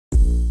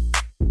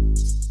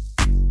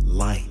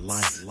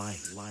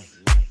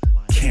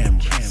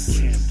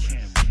cameras,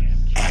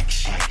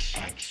 action.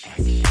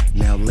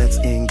 Now let's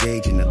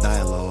engage in the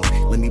dialogue.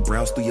 Let me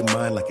browse through your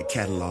mind like a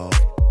catalog.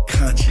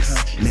 Conscious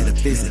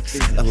metaphysics,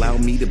 allow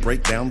me to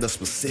break down the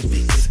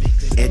specifics.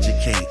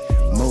 Educate,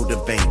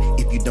 motivate.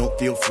 If you don't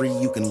feel free,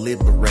 you can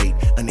liberate.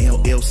 An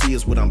LLC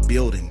is what I'm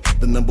building,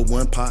 the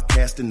 #1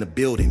 podcast in the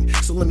building.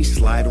 So let me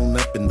slide on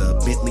up in the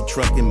Bentley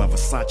truck in my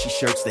Versace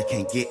shirts. They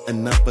can't get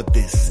enough of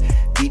this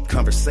deep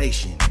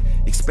conversation,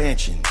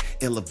 expansion,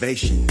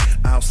 elevation.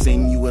 I'll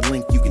send you a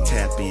link you can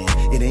tap in.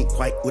 It ain't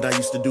quite what I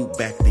used to do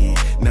back then.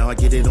 Now I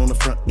get it on the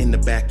front and the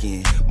back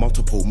end.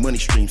 Multiple money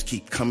streams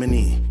keep coming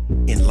in.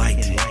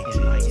 Enlighten,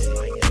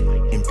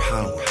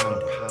 empower,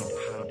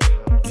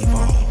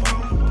 evolve.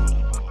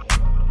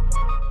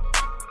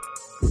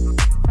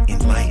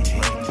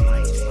 Enlighten,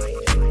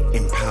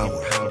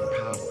 empower,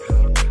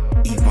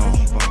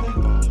 evolve.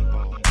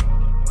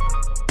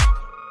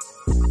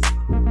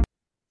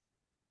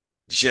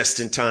 Just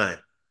in time.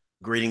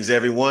 Greetings,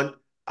 everyone.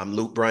 I'm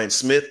Luke Bryan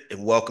Smith,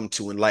 and welcome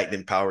to Enlightened,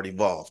 Empowered,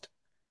 Evolved.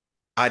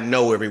 I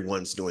know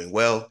everyone's doing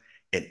well,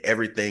 and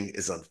everything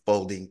is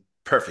unfolding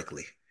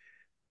perfectly.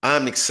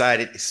 I'm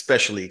excited,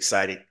 especially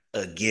excited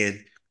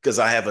again, because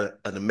I have an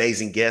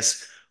amazing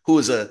guest who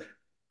is a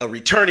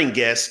returning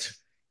guest.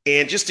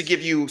 And just to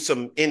give you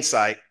some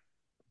insight,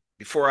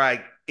 before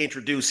I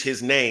introduce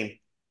his name,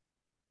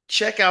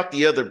 check out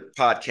the other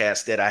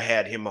podcast that I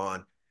had him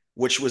on,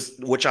 which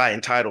I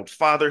entitled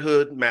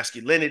Fatherhood,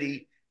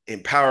 Masculinity,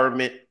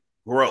 Empowerment,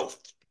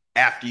 Growth,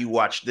 after you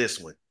watch this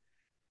one.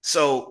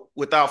 So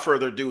without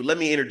further ado, let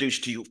me introduce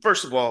to you.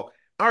 First of all,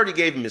 I already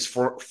gave him his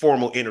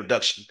formal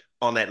introduction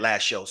on that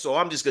last show. So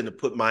I'm just going to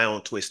put my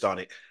own twist on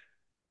it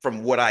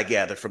from what I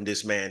gather from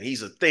this man.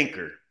 He's a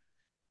thinker,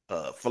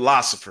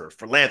 philosopher,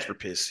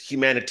 philanthropist,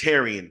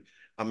 humanitarian,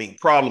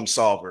 problem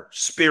solver,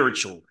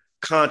 spiritual,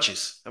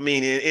 conscious, and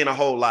a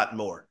whole lot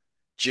more.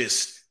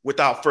 Just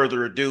without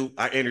further ado,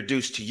 I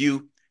introduce to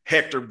you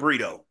Hector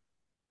Brito.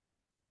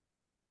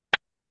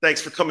 Thanks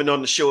for coming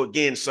on the show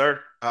again,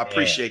 sir. I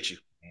appreciate you.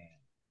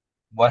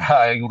 But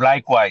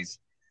likewise,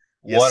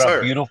 Yes, what a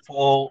sir.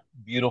 beautiful,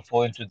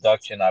 beautiful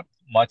introduction. I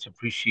much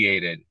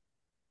appreciated.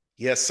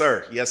 Yes,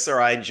 sir. Yes, sir.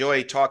 I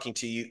enjoy talking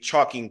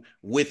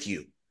with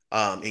you,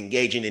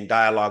 engaging in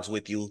dialogues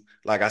with you.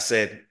 Like I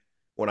said,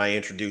 when I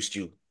introduced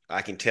you,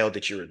 I can tell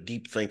that you're a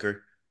deep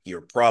thinker. You're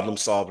a problem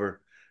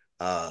solver.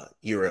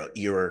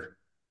 You're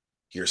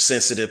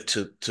sensitive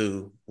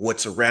to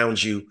what's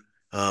around you,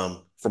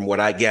 from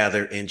what I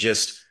gather, and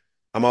just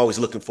I'm always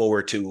looking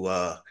forward to.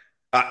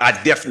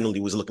 I definitely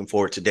was looking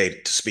forward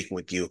today to speaking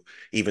with you,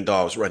 even though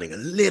I was running a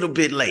little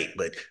bit late,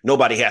 but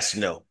nobody has to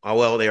know. Oh,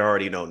 well, they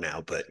already know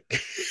now, but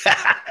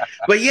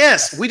but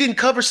yes, we didn't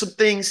cover some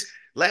things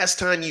last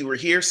time you were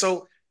here.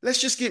 So let's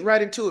just get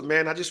right into it,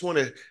 man. I just want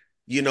to,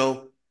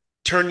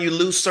 turn you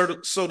loose,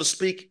 so to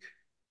speak,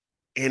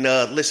 and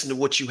listen to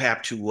what you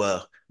have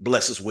to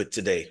bless us with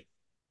today.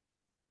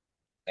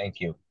 Thank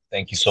you.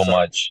 Thank you Yes, so sir.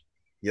 much.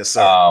 Yes,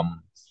 sir.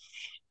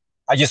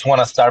 I just want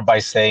to start by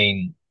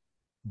saying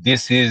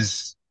this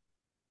is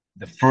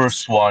the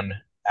first one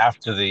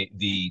after the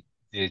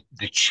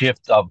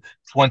shift of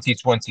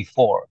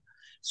 2024.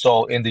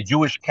 So in the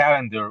Jewish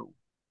calendar,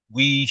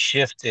 we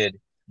shifted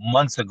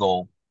months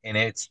ago, and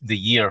it's the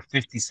year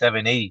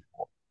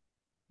 5784.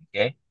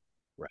 Okay,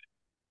 Right.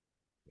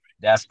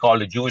 that's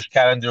called the Jewish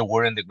calendar.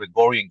 We're in the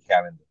Gregorian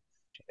calendar,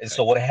 and Okay.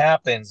 so what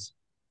happens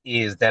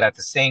is that at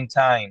the same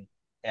time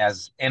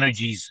as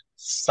energies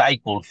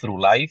cycle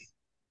through life,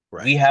 we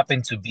Right.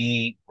 happen to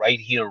be right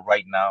here,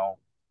 right now,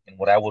 in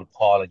what I would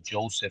call a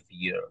Joseph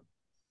year.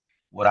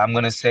 What I'm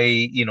going to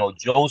say,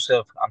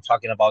 Joseph, I'm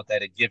talking about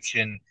that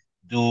Egyptian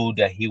dude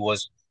that he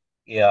was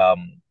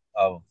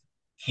of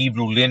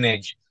Hebrew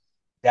lineage.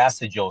 That's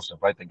the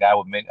Joseph, right? The guy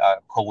with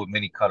coat with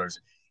many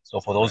colors.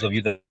 So for those Right. of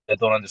you that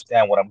don't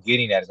understand what I'm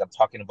getting at is I'm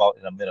talking about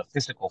in a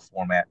metaphysical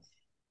format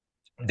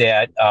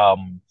that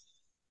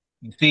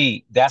you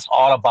see, that's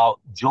all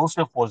about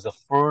Joseph was the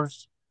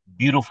first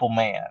beautiful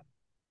man.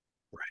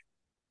 Right.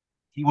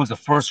 He was the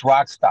first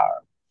rock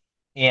star,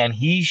 and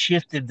he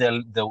shifted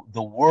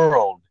the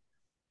world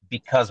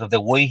because of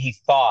the way he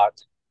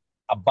thought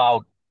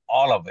about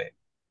all of it.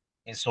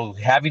 And so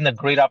having a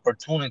great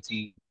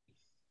opportunity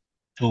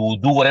to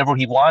do whatever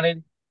he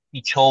wanted,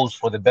 he chose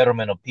for the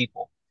betterment of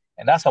people.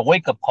 And that's a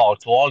wake-up call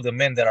to all the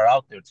men that are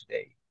out there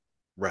today.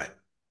 Right.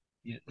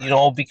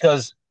 Right.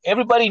 Because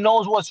everybody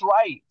knows what's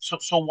right.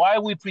 So why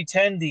are we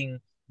pretending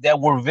that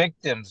we're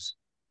victims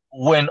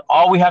when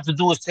all we have to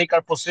do is take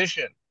our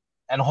position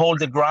and hold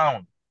the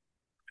ground?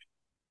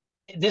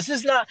 This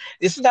is not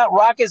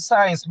rocket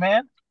science,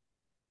 man.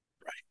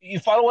 You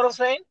follow what I'm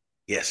saying?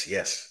 Yes.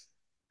 Yes.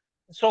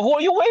 So who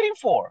are you waiting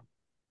for?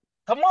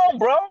 Come on,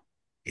 bro.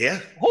 Yeah.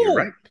 You're Who?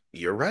 right.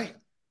 You're right.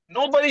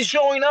 Nobody's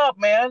showing up,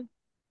 man.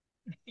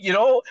 You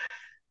know,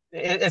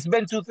 it's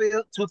been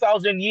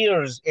 2,000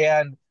 years,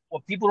 and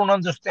what people don't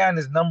understand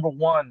is number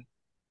one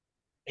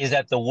is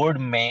that the word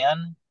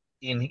man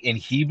in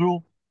Hebrew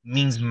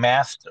means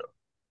master.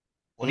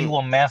 What are Hmm. you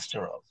a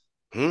master of?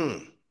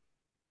 Hmm.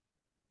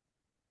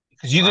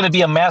 Because you're going to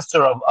be a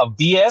master of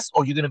BS,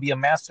 or you're going to be a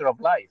master of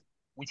life.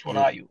 Which one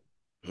are you?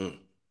 Mm. Okay.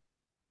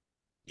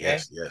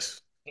 Yes,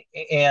 yes.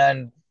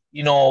 And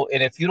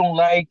and if you don't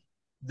like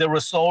the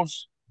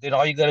results, then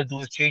all you got to do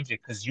is change it,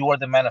 because you are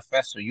the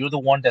manifestor. You're the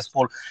one that's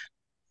full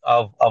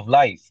of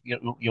life.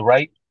 You're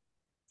right.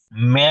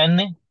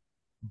 Men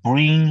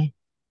bring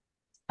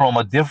from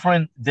a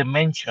different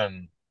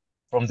dimension,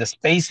 from the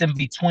space in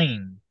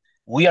between.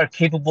 We are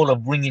capable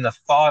of bringing a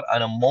thought,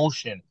 an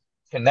emotion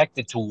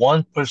connected to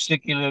one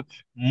particular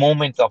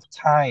moment of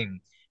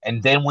time,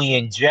 and then we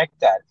inject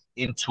that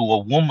into a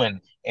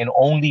woman, and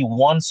only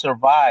one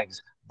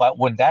survives. But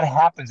when that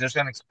happens, there's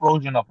an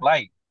explosion of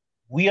light.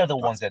 We are the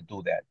ones that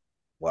do that.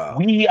 Wow.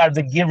 We are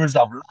the givers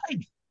of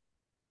life.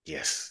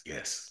 Yes,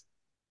 yes.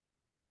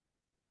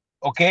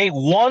 Okay,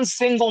 one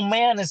single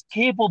man is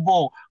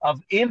capable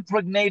of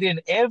impregnating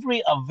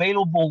every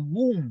available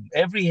womb,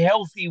 every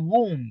healthy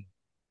womb,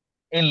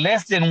 in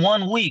less than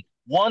 1 week.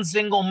 One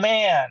single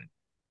man.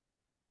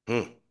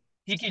 Mm.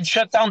 He can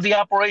shut down the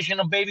operation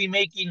of baby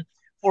making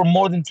for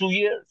more than 2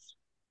 years.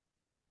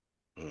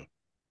 Mm.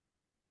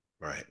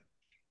 Right.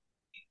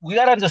 We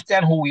got to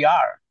understand who we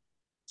are.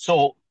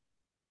 So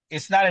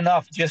it's not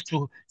enough just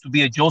to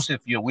be a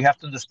Joseph here. We have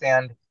to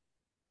understand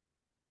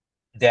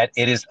that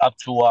it is up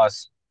to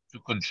us to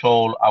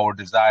control our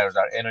desires,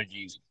 our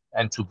energies,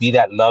 and to be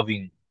that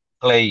loving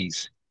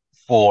place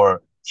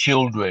for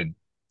children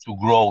to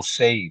grow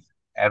safe,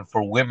 and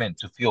for women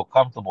to feel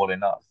comfortable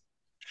enough.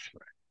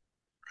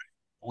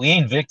 We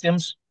ain't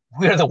victims.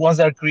 We're the ones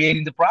that are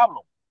creating the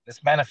problem.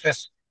 Let's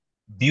manifest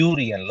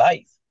beauty and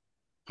life.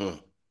 Mm.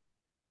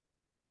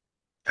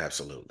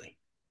 Absolutely.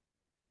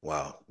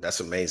 Wow,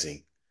 that's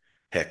amazing,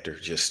 Hector.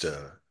 Just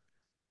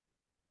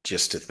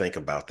to think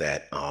about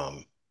that.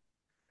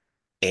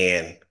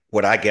 And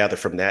what I gather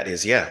from that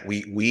is, yeah,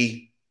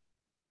 we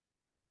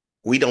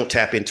don't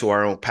tap into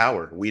our own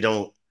power. We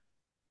don't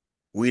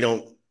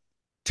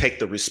take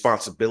the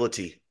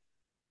responsibility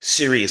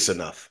serious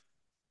enough.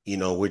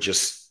 We're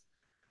just,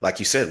 like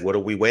you said, what are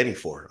we waiting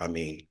for? I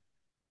mean,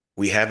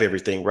 we have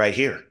everything right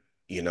here,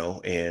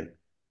 and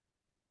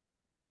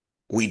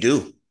we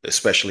do,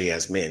 especially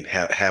as men,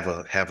 have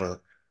a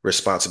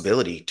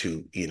responsibility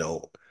to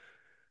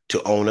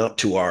own up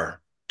to our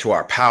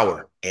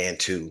power, and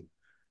to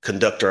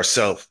conduct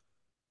ourselves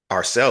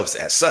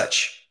as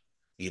such,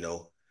 you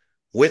know,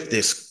 with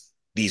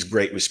these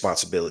great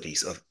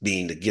responsibilities of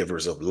being the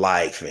givers of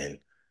life, and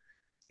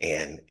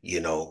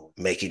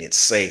making it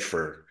safe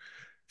for,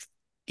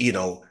 you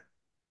know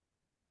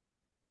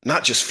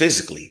not just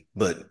physically,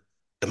 but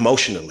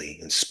emotionally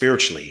and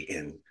spiritually,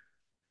 and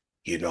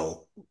you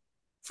know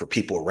for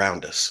people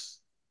around us,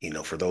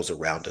 for those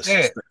around That's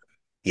us. it.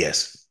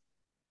 Yes,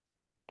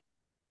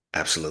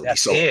 absolutely.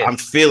 That's So it. I'm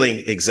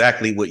feeling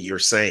exactly what you're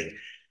saying,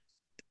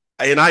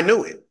 and I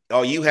knew it.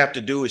 All you have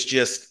to do is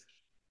just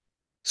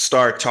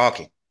start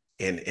talking,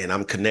 and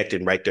I'm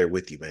connecting right there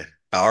with you, man.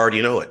 I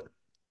already know it.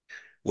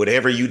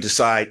 Whatever you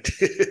decide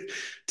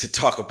to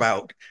talk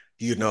about,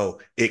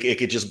 it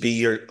could just be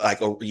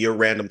your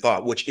random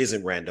thought, which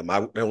isn't random.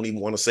 I don't even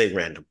want to say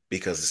random,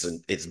 because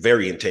it's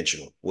very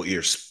intentional what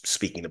you're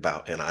speaking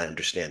about, and I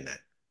understand that.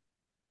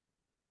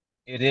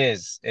 It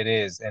is. It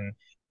is. And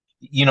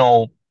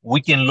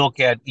we can look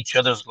at each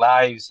other's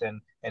lives,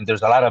 and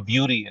there's a lot of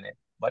beauty in it.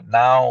 But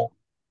now,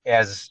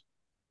 as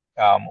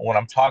when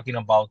I'm talking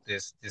about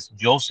this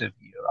Joseph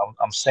here,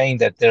 I'm saying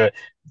that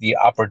the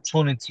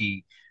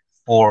opportunity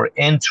for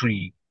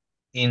entry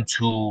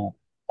into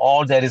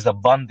all that is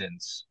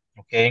abundance.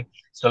 Okay,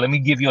 so let me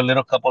give you a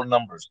little couple of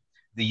numbers.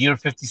 The year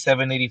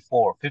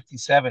 5784.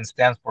 57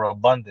 stands for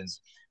abundance.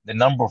 The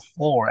number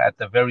four at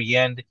the very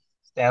end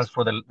stands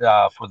for the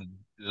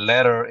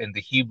letter in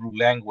the Hebrew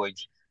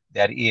language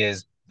that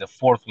is the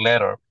fourth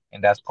letter,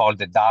 and that's called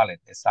the Dalet.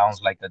 It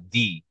sounds like a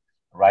D,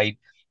 right?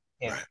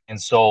 And, Right. and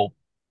so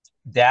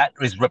that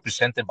is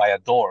represented by a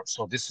door.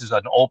 So this is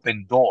an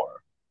open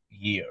door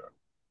year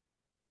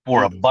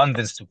for Mm.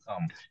 abundance to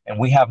come, and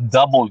we have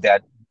doubled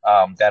that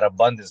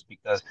abundance,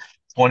 because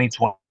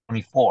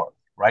 2024,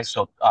 right?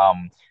 So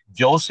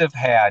Joseph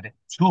had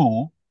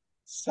two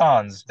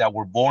sons that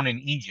were born in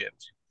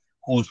Egypt,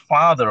 whose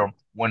father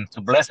went to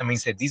bless him. He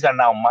said, "These are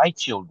now my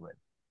children.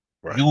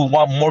 You Right.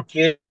 want more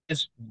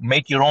kids?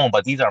 Make your own,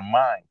 but these are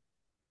mine."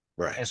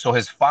 Right. And so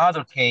his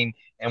father came,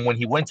 and when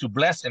he went to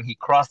bless him, he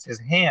crossed his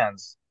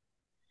hands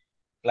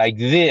like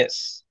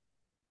this,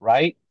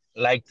 right?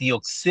 Like the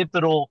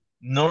occipital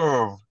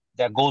nerve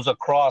that goes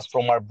across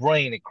from our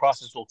brain, it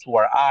crosses to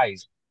our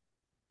eyes.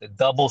 The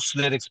double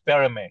slit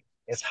experiment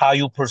is how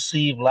you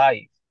perceive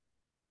life,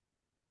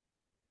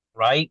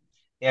 right?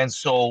 And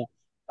so,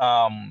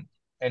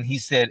 and he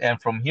said,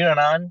 and from here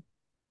on,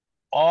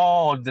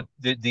 all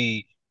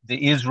the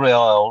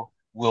Israel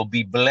will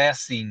be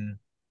blessing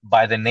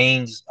by the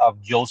names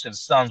of Joseph's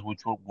sons,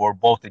 which were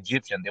both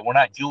Egyptian. They were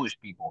not Jewish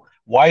people.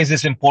 Why is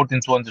this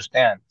important to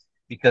understand?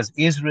 Because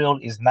Israel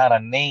is not a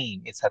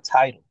name, it's a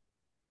title.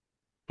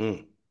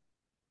 Mm.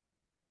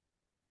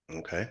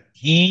 Okay.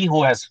 He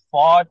who has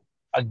fought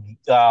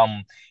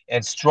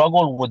and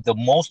struggled with the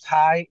Most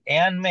High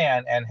and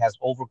man and has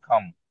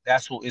overcome.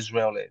 That's who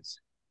Israel is.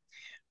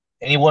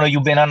 Any one of you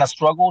been on a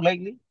struggle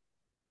lately?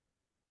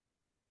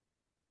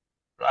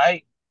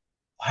 Right?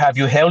 Have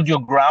you held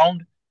your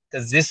ground?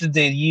 Because this is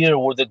the year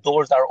where the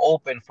doors are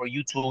open for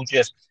you to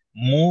just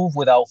move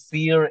without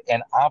fear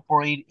and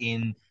operate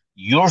in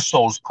your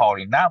soul's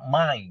calling, not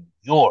mine,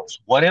 yours.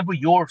 Whatever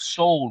your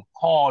soul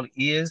call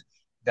is,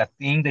 the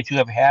thing that you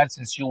have had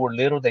since you were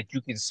little that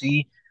you can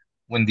see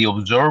when the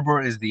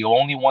observer is the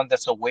only one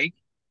that's awake,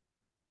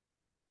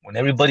 when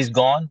everybody's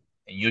gone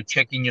and you're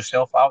checking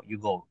yourself out, you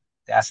go,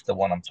 that's the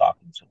one I'm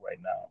talking to right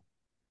now.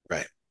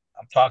 Right.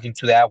 I'm talking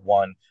to that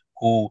one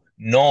who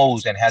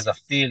knows and has a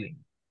feeling,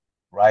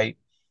 right?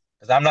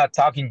 Because I'm not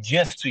talking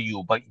just to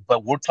you, but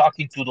we're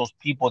talking to those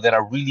people that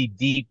are really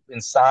deep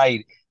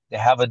inside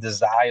that have a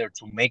desire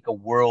to make a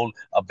world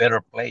a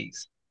better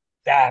place.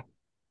 That,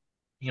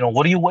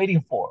 what are you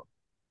waiting for?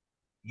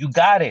 You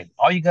got it.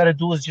 All you got to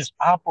do is just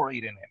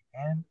operate in it,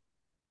 man.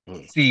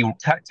 Mm. See,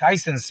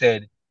 Tyson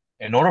said,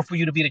 in order for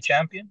you to be the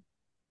champion,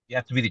 you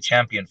have to be the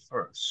champion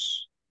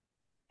first.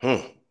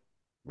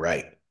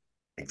 Right.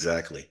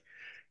 Exactly.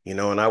 And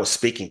I was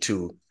speaking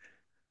to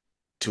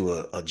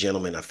a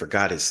gentleman. I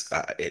forgot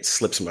it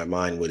slips my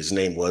mind what his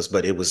name was,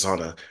 but it was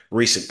on a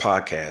recent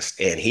podcast,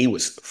 and he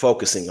was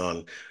focusing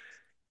on,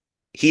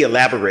 he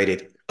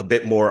elaborated a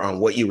bit more on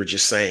what you were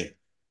just saying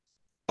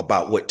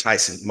about what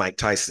Mike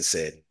Tyson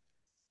said.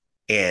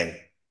 And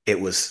he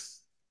was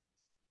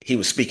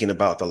speaking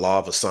about the law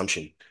of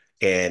assumption.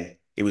 And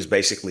it was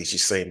basically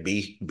just saying,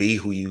 be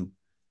who you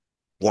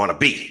want to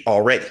be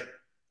already.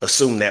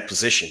 Assume that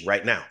position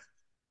right now.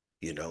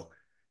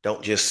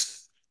 Don't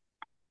just,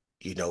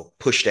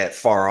 push that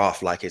far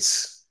off like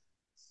it's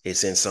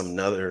in some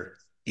other,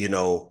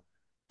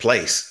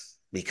 place,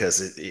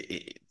 because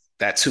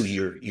that's who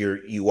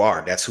you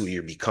are. That's who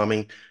you're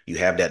becoming. You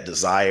have that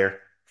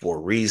desire for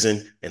a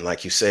reason. And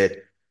like you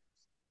said,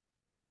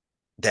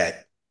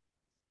 that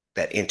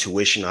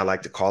intuition, I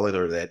like to call it,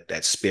 or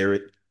that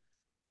spirit,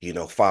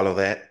 follow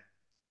that,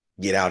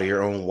 get out of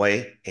your own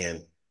way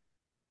and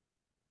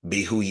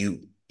be who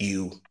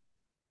you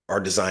are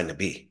designed to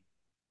be.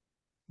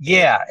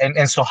 Yeah,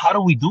 and so how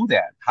do we do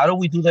that? How do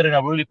we do that in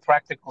a really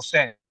practical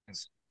sense?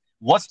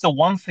 What's the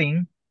one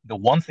thing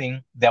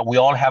that we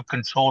all have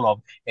control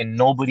of and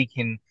nobody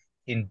can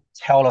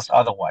tell us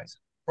otherwise?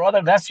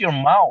 Brother, that's your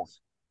mouth.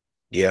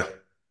 Yeah.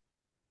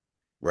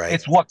 Right.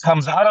 It's what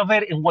comes out of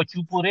it and what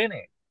you put in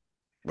it.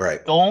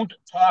 Right. Don't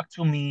talk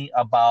to me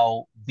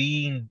about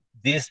being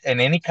this and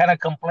any kind of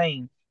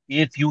complaint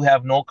if you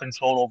have no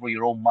control over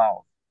your own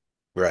mouth.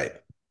 Right.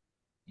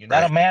 You're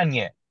not a man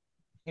yet.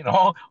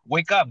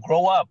 Wake up,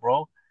 grow up,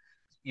 bro.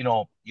 You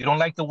don't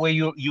like the way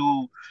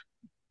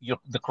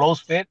the clothes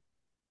fit,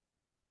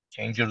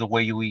 change the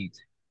way you eat.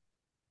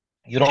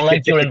 You don't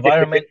like your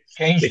environment,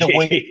 change the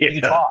way Yeah.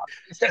 you talk.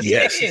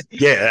 Yes. It.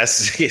 Yeah,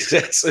 that's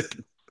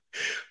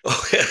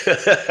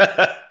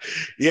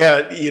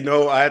yeah,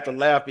 I have to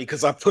laugh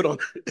because I put on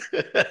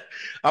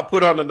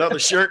another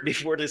shirt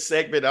before this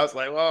segment. I was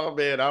like, oh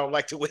man, I don't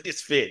like the way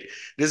this fit.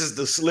 This is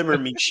the slimmer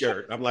me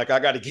shirt. I'm like, I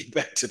got to get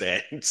back to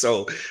that.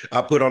 So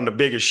I put on the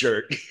bigger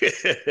shirt.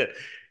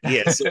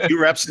 Yeah, so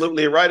you're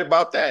absolutely right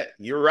about that.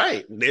 You're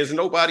right. There's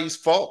nobody's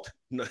fault.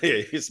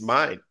 It's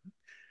mine.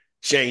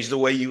 Change the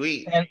way you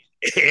eat. And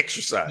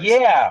exercise.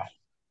 yeah.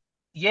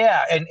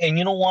 And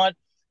you know what?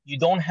 You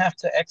don't have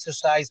to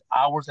exercise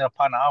hours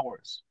upon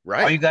hours.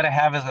 Right. All you got to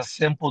have is a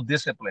simple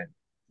discipline.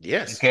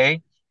 Yes.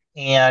 Okay.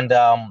 And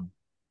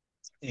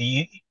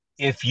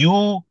if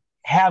you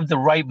have the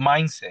right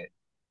mindset,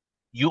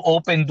 you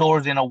open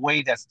doors in a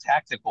way that's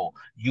tactical.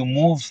 You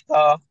move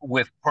stuff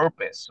with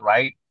purpose,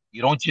 right?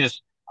 You don't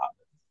just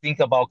think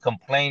about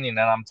complaining and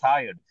I'm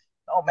tired.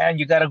 No, man,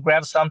 you got to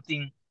grab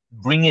something,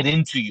 bring it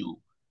into you.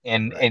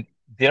 And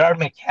there are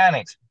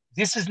mechanics.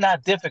 This is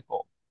not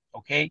difficult,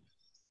 okay?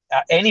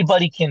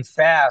 Anybody can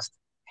fast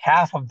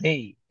half a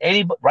day.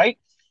 Anybody, right?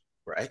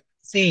 Right.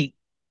 See,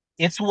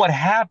 it's what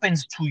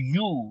happens to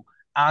you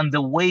on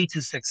the way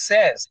to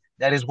success.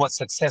 That is what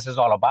success is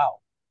all about.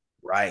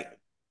 Right.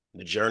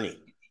 The journey.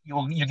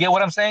 You get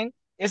what I'm saying?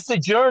 It's the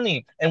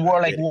journey. And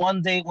we're like,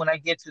 one day when I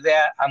get to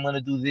that, I'm going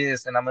to do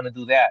this and I'm going to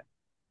do that.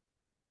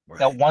 Right.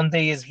 That one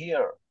day is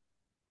here.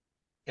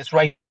 It's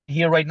right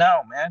here, right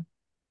now, man.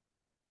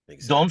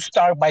 Exactly. Don't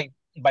start by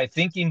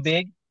thinking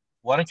big.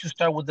 Why don't you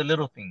start with the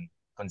little thing?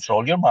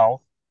 Control your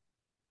mouth,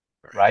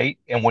 right?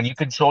 And when you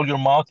control your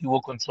mouth, you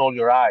will control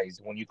your eyes.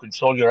 When you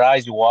control your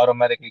eyes, you will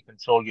automatically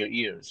control your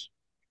ears.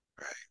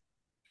 Right.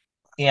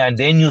 And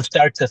then you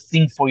start to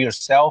think for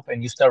yourself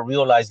and you start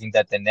realizing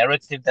that the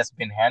narrative that's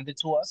been handed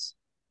to us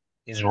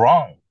is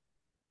wrong.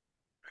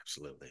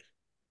 Absolutely.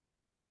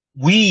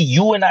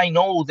 You and I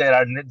know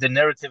that the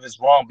narrative is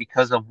wrong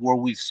because of where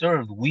we've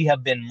served. We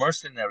have been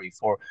mercenary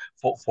for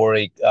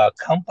a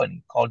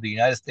company called the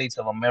United States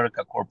of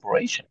America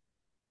Corporation.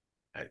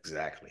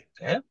 Exactly.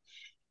 Yeah.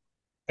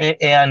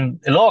 And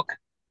look,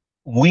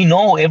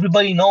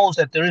 everybody knows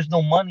that there is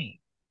no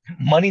money.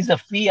 Money's a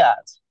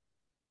fiat.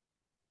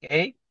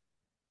 Okay.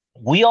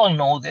 We all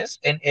know this,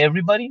 and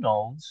everybody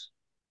knows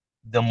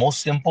the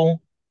most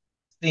simple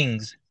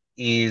things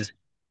is,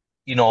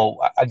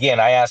 again,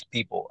 I ask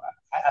people,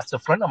 I asked a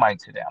friend of mine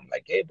today, I'm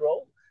like, hey,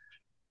 bro,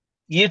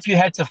 if you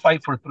had to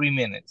fight for 3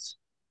 minutes,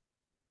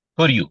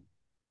 could you?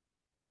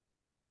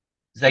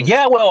 He's like, Mm.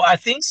 yeah, well, I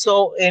think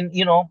so. And,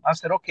 I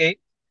said, okay,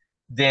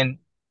 then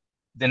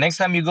the next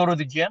time you go to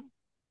the gym,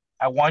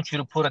 I want you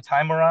to put a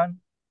timer on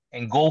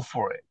and go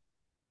for it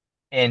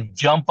and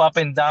jump up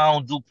and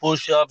down, do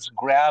push-ups,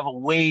 grab a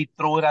weight,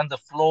 throw it on the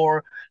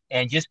floor,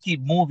 and just keep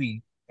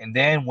moving. And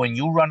then when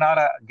you run out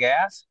of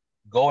gas,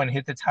 go and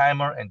hit the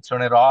timer and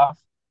turn it off,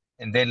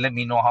 and then let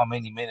me know how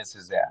many minutes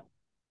is that.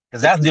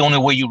 Because that's the only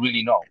way you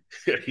really know.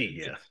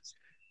 Yeah.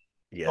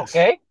 Yes.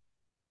 Okay?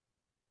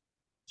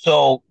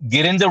 So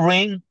get in the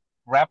ring,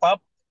 wrap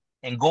up,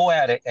 and go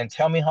at it, and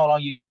tell me how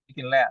long you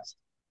can last.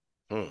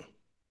 Mm.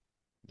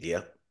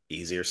 Yeah.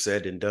 Easier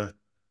said than done.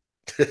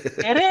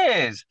 It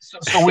is.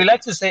 So we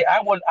like to say,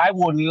 I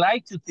would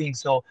like to think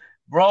so.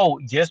 Bro,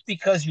 just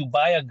because you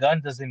buy a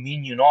gun doesn't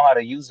mean you know how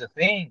to use the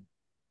thing.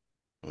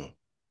 Mm.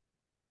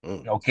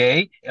 Mm.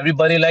 Okay?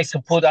 Everybody likes to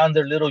put on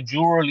their little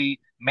jewelry,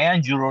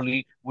 man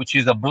jewelry, which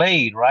is a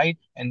blade, right?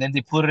 And then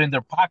they put it in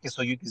their pocket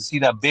so you can see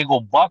that big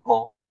old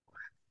buckle,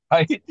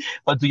 right?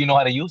 But do you know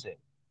how to use it?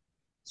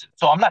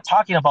 So I'm not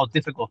talking about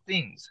difficult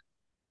things.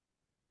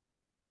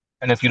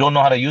 And if you don't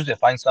know how to use it,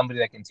 find somebody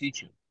that can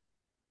teach you.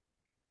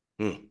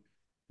 Mm.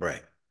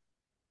 Right.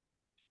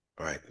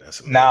 Right.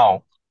 That's amazing.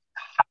 Now,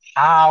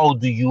 how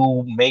do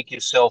you make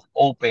yourself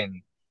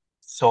open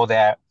so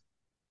that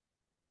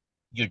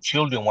your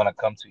children want to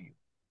come to you?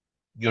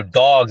 Your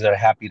dogs are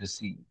happy to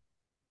see you.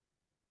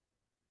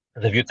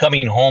 Because if you're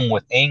coming home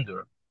with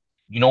anger,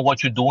 you know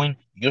what you're doing?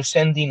 You're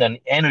sending an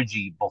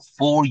energy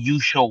before you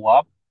show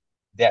up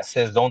that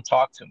says, don't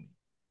talk to me.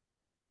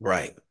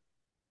 Right.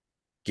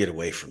 Get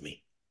away from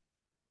me.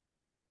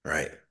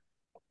 Right.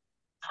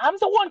 I'm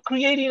the one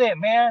creating it,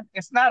 man.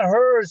 It's not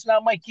her. It's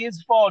not my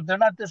kid's fault. They're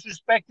not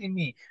disrespecting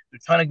me. They're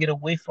trying to get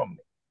away from me.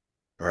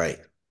 Right.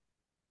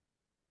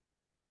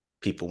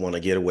 People want to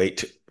get away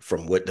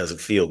from what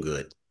doesn't feel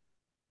good.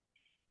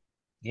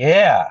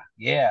 Yeah,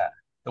 yeah.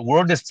 The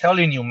world is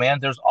telling you, man,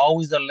 there's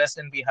always a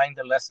lesson behind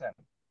the lesson.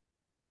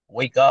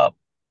 Wake up.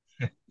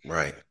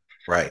 Right.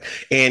 Right.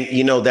 And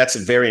that's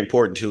very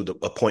important too,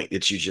 a point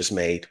that you just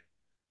made.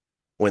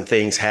 When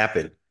things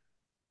happen,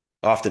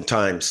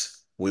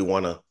 oftentimes we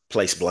want to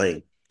place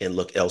blame and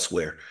look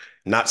elsewhere.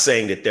 Not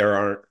saying that there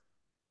aren't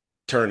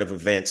turn of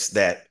events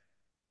that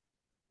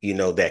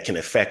that can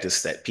affect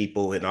us, that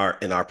people in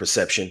our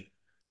perception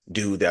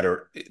do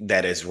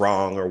that is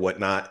wrong or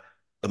whatnot.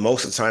 But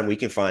most of the time we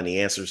can find the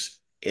answers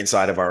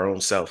inside of our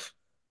own self.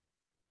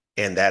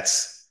 And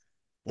that's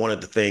one of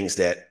the things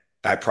that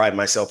I pride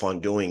myself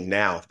on doing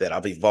now, that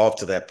I've evolved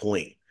to that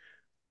point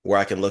where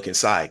I can look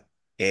inside,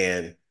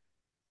 and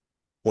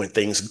when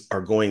things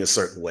are going a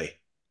certain way,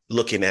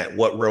 looking at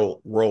what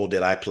role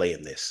did I play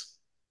in this,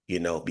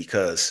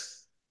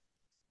 because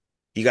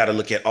you got to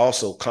look at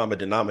also common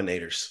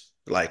denominators,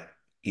 like,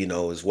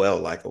 as well.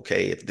 Like,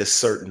 okay, if this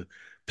certain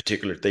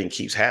particular thing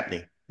keeps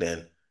happening,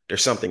 then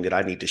there's something that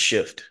I need to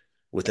shift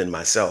within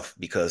myself,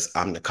 because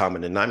I'm the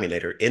common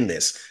denominator in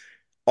this.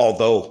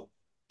 Although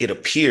it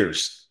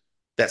appears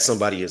that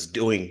somebody is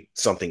doing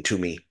something to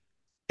me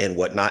and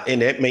whatnot,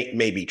 and that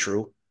may be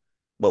true,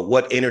 but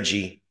what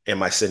energy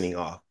am I sending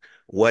off?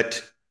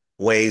 What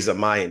ways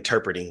am I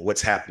interpreting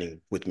what's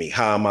happening with me?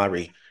 How am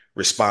I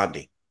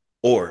responding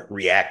or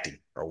reacting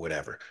or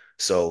whatever?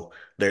 So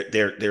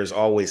there's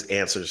always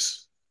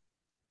answers,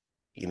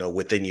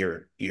 within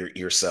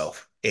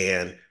yourself,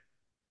 and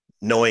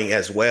knowing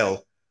as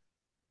well,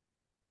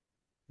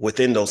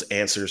 within those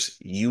answers,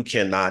 you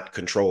cannot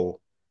control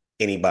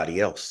anybody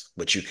else,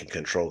 but you can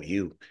control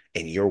you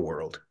and your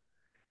world,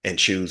 and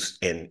choose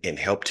and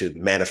help to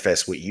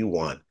manifest what you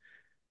want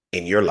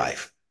in your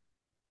life.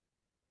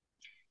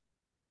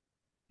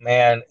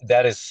 Man,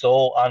 that is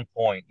so on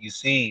point. You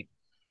see,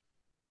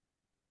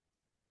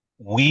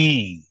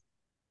 we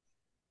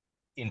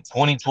in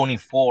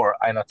 2024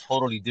 are in a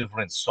totally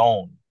different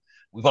zone.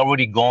 We've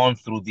already gone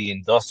through the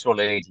industrial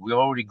age. We've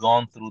already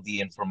gone through the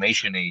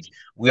information age.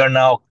 We are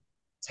now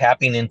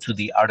tapping into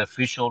the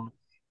artificial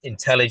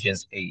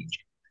intelligence age.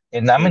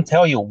 And I'm going to Mm.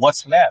 tell you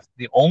what's left.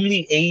 The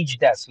only age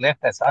that's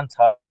left that's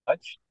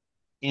untouched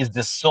is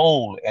the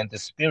soul and the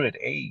spirit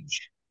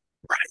age.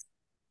 Right.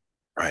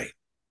 Right.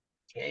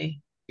 Okay.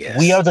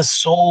 We are Yes. the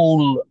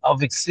soul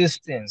of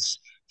existence.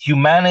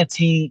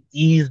 Humanity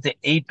is the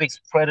apex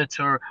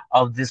predator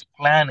of this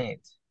planet.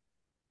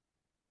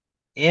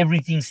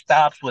 Everything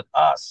stops with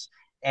us.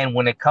 And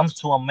when it comes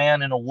to a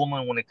man and a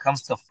woman, when it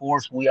comes to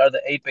force, we are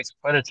the apex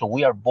predator.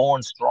 We are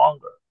born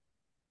stronger.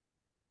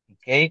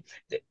 Okay.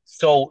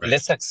 So Right.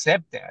 let's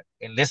accept that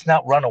and let's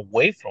not run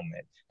away from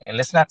it. And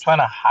let's not try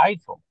to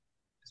hide from it.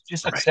 Let's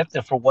just Right. accept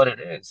it for what it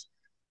is.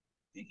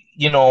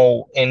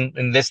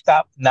 And let's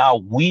stop. Now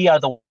we are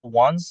the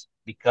ones,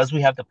 because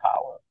we have the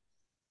power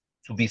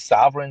to be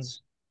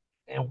sovereigns,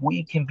 and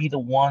we can be the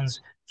ones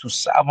to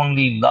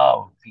sovereignly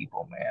love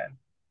people, man.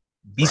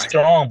 Be Right.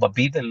 strong, but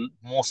be the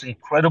most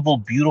incredible,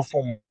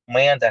 beautiful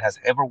man that has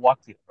ever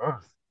walked the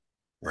earth.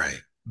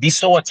 Right. Be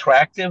so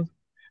attractive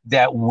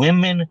that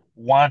women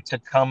want to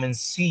come and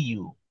see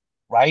you,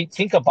 right?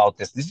 Think about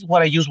this. This is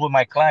what I use with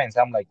my clients.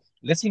 I'm like,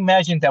 let's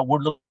imagine that we're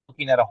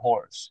looking at a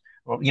horse,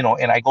 or,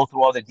 and I go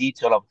through all the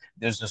detail of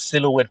there's a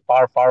silhouette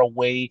far, far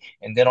away,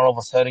 and then all of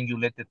a sudden you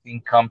let the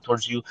thing come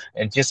towards you,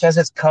 and just as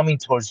it's coming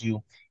towards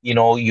you,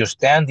 you're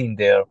standing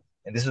there,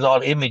 and this is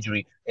all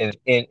imagery, and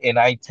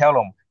I tell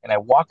them, and I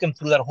walk them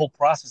through that whole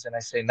process, and I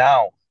say,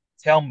 now,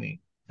 tell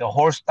me, the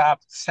horse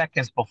stopped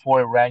seconds before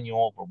it ran you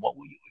over. What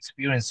were you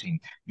experiencing?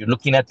 You're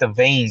looking at the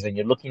veins and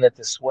you're looking at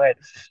the sweat,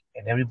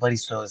 and everybody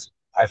says,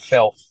 I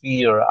felt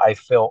fear. I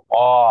felt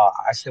awe.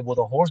 I said, well,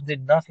 the horse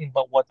did nothing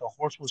but what the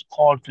horse was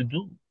called to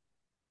do,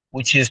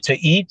 which is to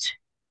eat,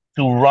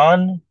 to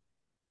run,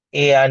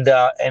 and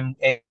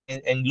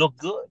look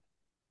good.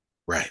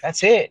 Right.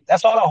 That's it.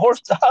 That's all a horse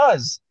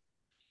does.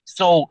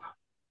 So,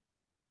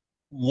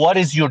 what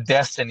is your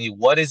destiny?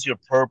 What is your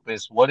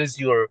purpose? What is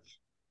your,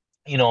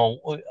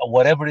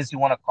 whatever it is you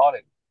want to call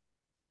it?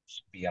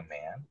 Just be a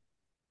man,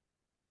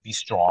 be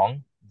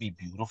strong, be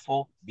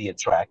beautiful, be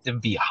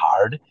attractive, be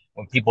hard.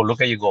 When people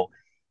look at you, go,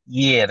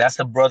 yeah, that's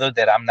a brother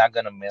that I'm not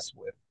gonna mess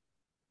with.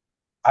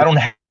 I don't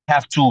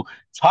have to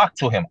talk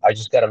to him. I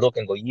just gotta look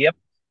and go, yep,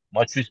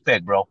 much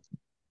respect, bro.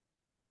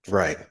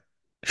 Right.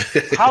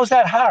 How's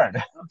that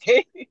hard?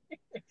 Okay.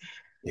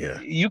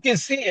 Yeah. You can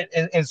see it,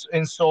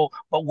 and so,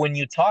 but when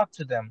you talk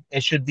to them,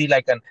 it should be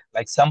like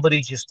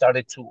somebody just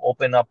started to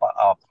open up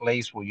a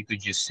place where you could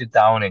just sit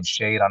down and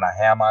shade on a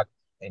hammock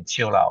and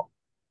chill out,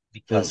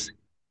 because Hmm.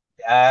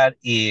 that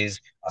is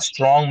a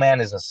strong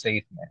man is a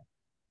safe man,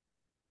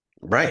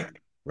 Right. right?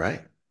 Right.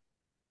 I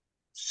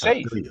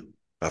Safe. feel you.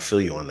 I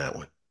feel you on that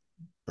one.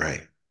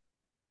 Right.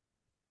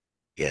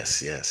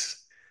 Yes.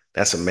 Yes.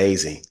 That's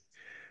amazing.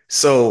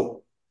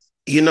 So,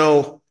 you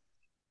know,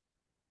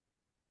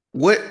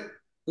 what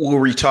were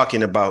we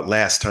talking about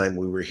last time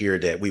we were here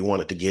that we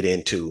wanted to get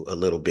into a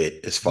little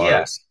bit as far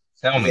Yeah. as,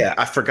 Tell me. yeah,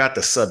 I forgot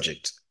the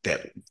subject,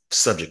 that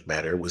subject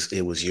matter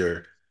it was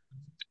your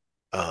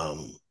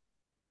um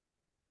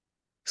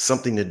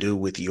something to do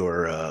with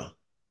your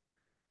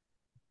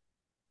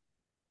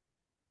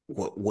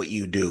what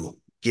you do,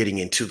 getting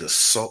into the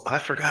soul. I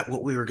forgot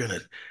what we were gonna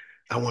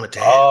I wanted to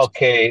ask.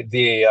 Okay.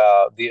 The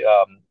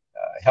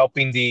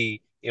helping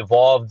the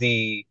evolve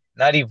the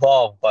not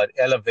evolve but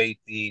elevate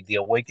the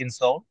awakened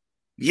soul.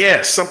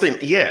 Yes, something,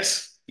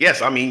 yes.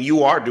 Yes, I mean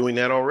you are doing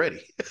that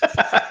already.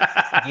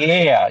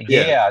 Yeah, Yeah.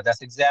 yeah,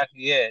 that's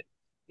exactly it.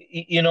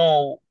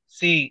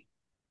 See,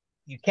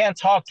 you can't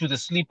talk to the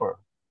sleeper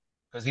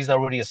because he's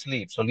already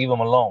asleep, so leave him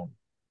alone.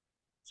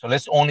 So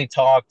let's only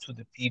talk to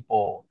the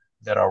people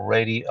that are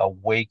already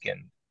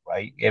awakened,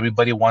 right?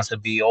 Everybody wants to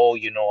be, oh,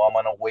 I'm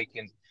gonna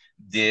awaken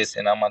this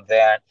and I'm on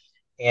that.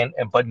 And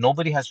but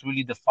nobody has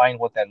really defined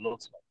what that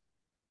looks like,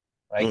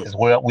 right? Mm,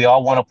 Because we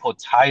all want to put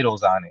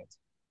titles on it,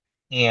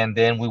 and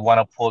then we want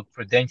to put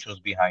credentials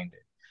behind it.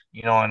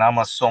 And I'm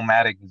a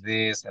somatic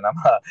this, and I'm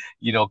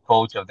a,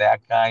 coach of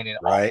that kind, and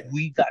right.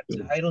 we got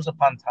titles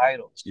upon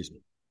titles. Excuse me.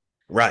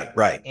 Right,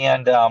 right.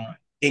 And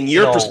In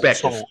your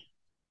perspective, so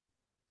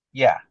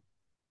yeah.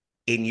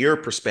 in your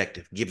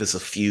perspective, give us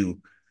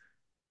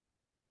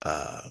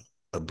uh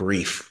a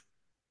brief,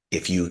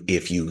 if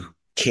you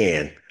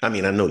can. I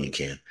mean, I know you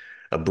can.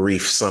 A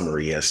brief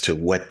summary as to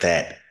what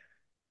that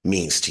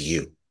means to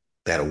you,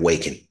 that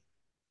awaken.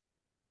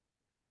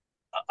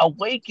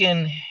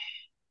 Awaken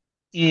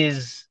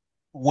is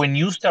when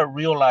you start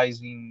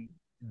realizing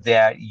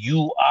that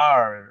you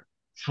are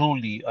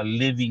truly a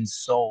living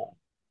soul,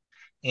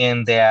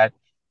 and that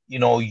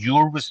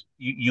you're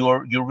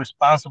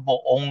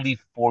responsible only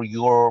for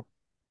your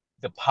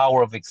the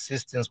power of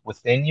existence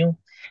within you, Right.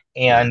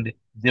 and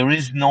there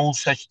is no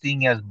such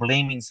thing as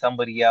blaming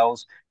somebody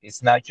else.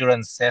 It's not your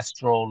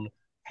ancestral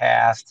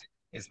past,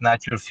 it's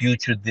not your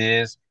future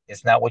this,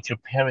 it's not what your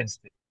parents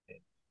did.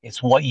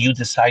 It's what you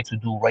decide to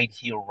do right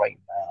here, right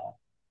now.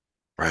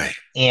 Right.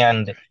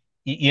 And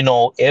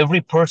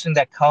every person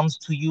that comes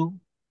to you,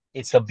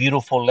 it's a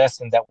beautiful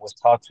lesson that was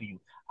taught to you.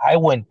 I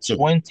went Mm,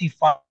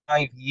 25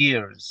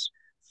 years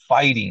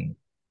fighting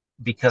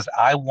because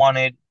I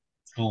wanted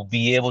to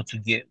be able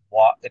to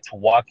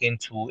walk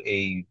into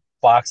a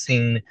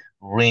boxing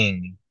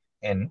ring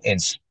and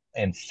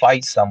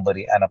fight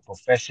somebody at a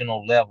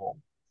professional level.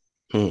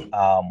 mm.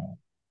 Um,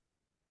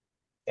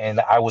 and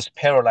I was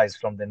paralyzed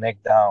from the neck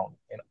down,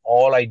 and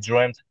all I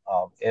dreamt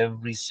of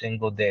every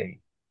single day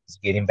is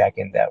getting back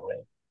in that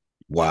ring.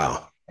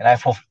 Wow. And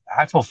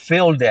I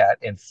fulfilled that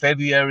in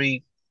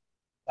February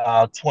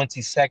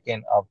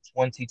 22nd of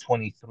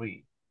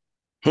 2023.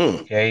 Hmm.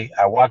 Okay,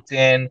 I walked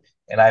in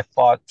and I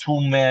fought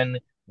two men.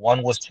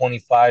 One was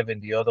 25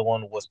 and the other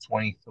one was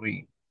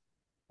 23.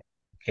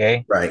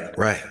 Okay, Right,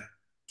 right.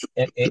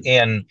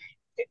 and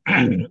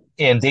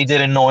and they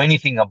didn't know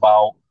anything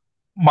about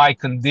my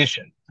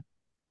condition.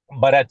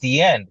 But at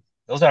the end,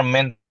 those are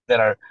men that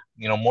are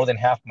more than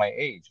half my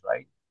age,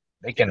 right?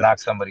 They can Yeah. knock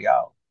somebody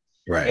out.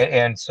 Right.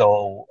 And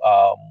so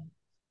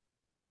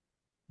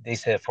they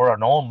said, for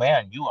an old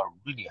man, you are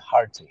really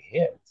hard to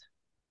hit.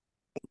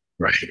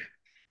 Right.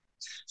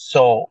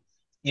 So,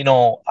 you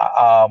know,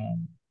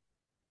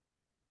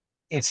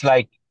 it's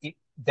like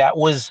that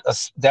was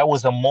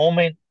a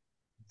moment.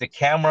 The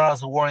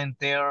cameras weren't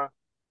there.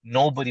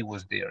 Nobody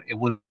was there. It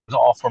was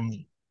all for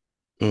me.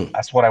 Mm.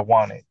 That's what I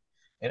wanted.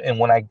 And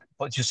when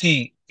but you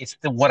see, it's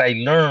what I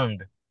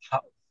learned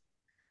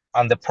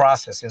on the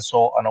process. And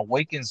so an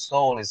awakened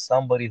soul is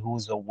somebody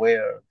who's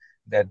aware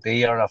that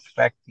they are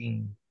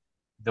affecting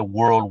the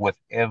world with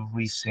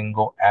every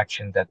single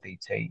action that they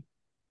take.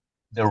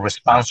 They're Wow.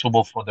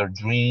 responsible for their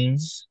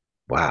dreams.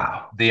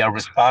 Wow. They are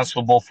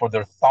responsible for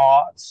their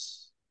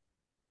thoughts.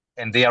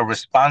 And they are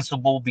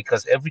responsible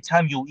because every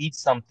time you eat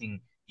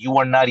something, you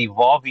are not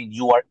evolving,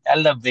 you are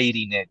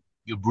elevating it.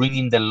 You're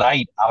bringing the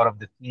light out of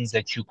the things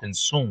that you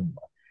consume.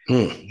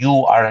 Mm.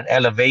 You are an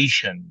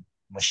elevation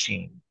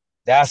machine.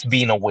 That's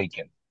being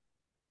awakened.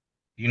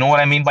 You know what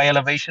I mean by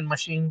elevation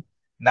machine?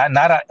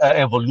 Not a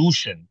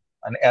evolution,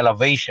 an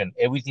elevation.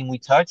 Everything we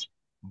touch,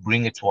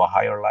 bring it to a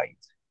higher light.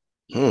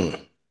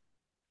 Mm.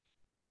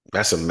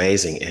 That's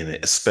amazing. And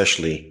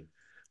especially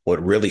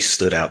what really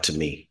stood out to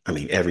me, I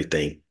mean,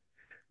 everything,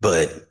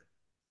 but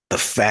the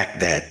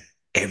fact that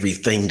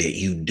everything that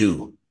you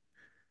do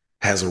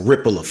has a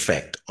ripple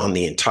effect on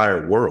the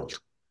entire world.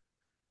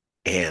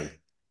 And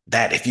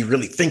that, if you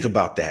really think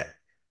about that,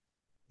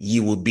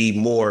 you will be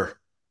more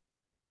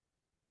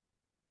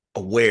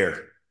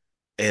aware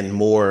and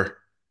more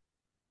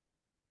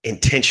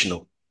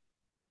intentional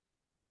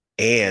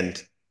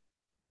and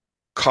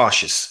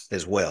cautious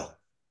as well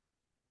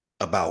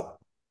about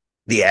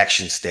the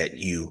actions that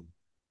you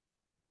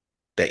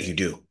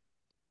do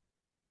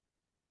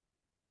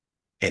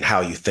and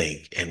how you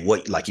think and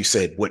what, like you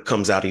said, what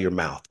comes out of your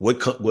mouth,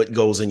 what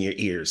goes in your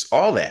ears,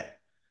 all that,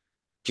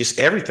 just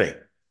everything.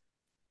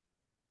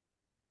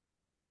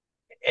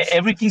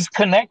 Everything's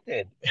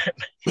connected.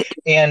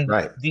 And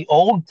Right. the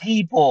old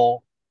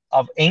people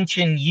of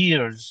ancient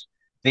years,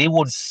 they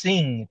would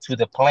sing to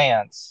the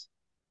plants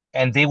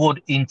and they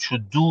would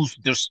introduce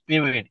their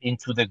spirit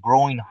into the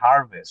growing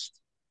harvest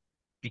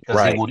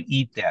because they Right. would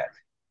eat that.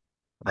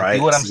 You see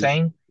Right. what I'm See,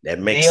 saying? that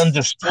They makes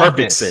understood perfect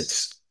this.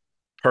 sense.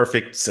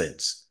 Perfect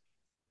sense.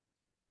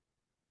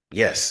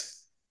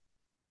 Yes.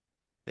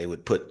 They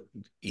would put,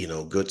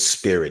 good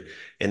spirit.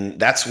 And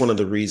that's one of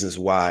the reasons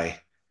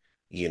why,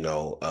 you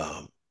know,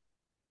 um,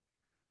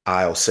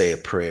 I'll say a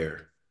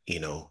prayer,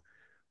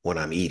 when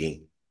I'm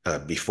eating,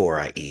 before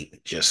I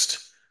eat, just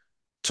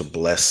to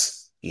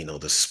bless,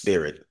 the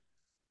spirit,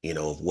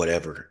 of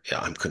whatever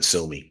I'm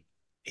consuming.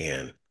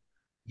 And,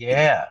 you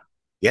know, Yeah,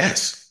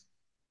 yes,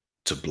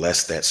 to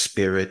bless that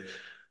spirit,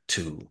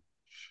 to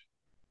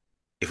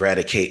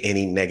eradicate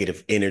any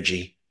negative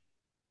energy,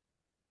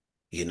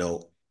 you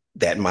know,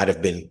 that might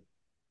have been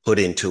put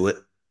into it,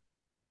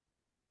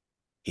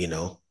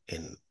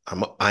 and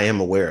I am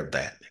aware of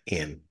that.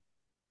 And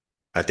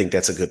I think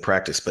that's a good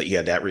practice. But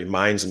yeah, that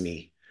reminds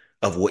me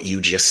of what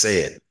you just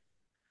said.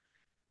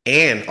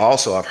 And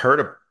also I've heard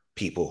of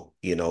people,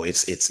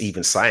 it's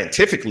even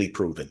scientifically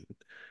proven,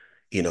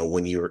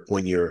 when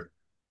you're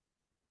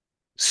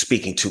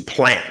speaking to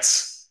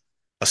plants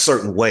a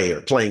certain way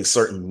or playing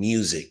certain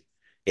music,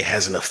 it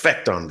has an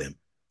effect on them.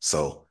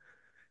 So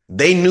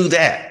they knew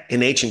that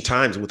in ancient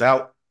times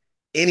without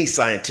any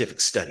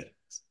scientific study.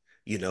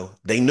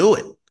 They knew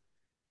it.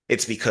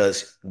 It's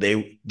because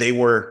they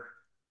were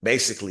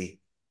basically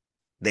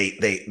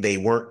they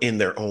weren't in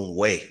their own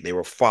way. They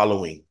were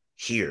following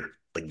here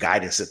the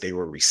guidance that they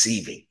were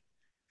receiving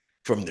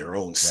from their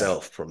own right,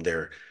 self, from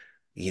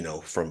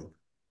from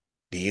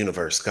the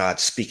universe, God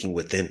speaking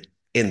within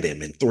in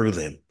them and through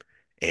them.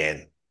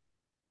 And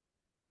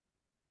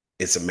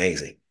it's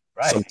amazing.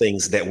 right. Some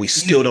things that we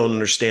You, still don't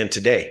understand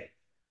today.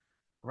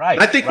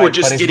 And I right, think we're right. But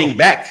just it's getting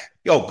back.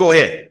 Yo, go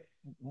ahead.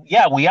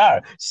 yeah, we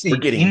are. We're See,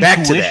 getting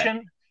back to that.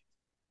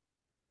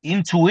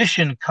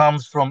 intuition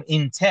comes from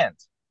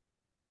intent.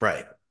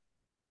 Right.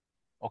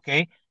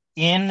 Okay,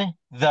 in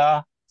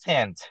the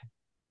tent.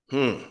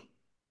 Hmm.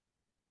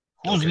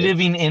 Who's Okay.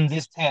 living in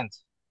this tent?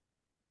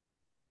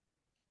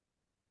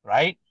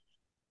 Right?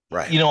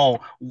 Right. You know,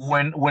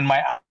 when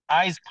my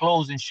eyes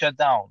close and shut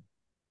down,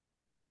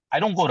 I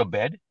don't go to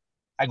bed.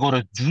 I go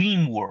to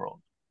dream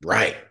world.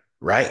 Right.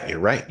 Right. You're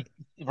right.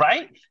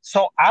 Right?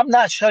 So I'm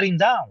not shutting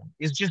down.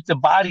 It's just the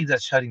body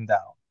that's shutting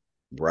down.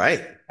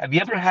 Right. Have you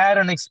ever had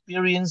an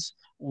experience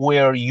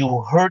where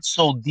you hurt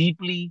so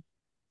deeply,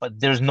 but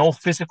there's no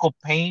physical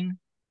pain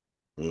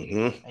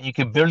Mm-hmm. and you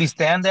can barely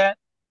stand that?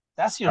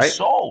 That's your Right.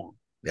 soul,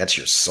 That's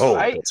your soul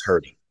right? that's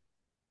hurting.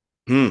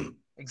 Hmm.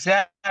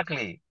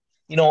 Exactly.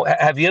 You know,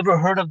 have you ever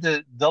heard of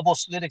the double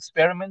slit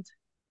experiment?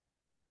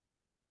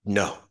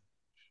 No.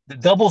 The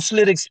double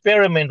slit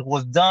experiment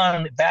was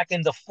done back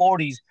in the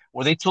 40s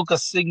where they took a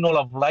signal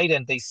of light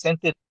and they sent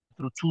it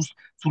through two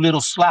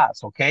little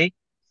slots, okay?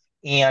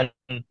 And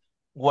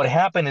what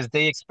happened is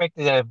they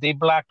expected that if they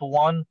blacked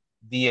one,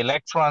 the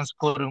electrons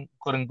couldn't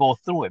go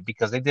through it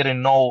because they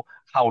didn't know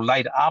how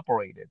light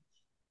operated.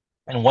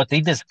 And what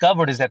they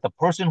discovered is that the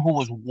person who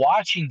was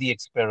watching the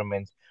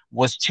experiment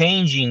was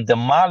changing the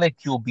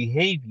molecule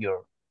behavior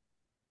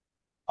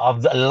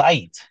of the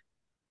light.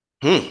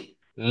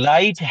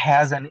 Light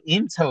has an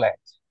intellect.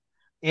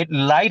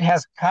 Light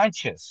has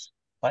conscious,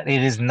 but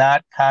it is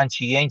not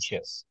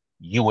conscientious.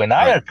 You and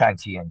I are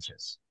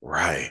conscientious.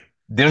 Right.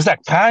 There's a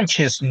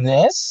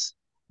consciousness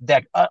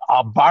that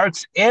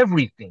abarks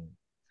everything.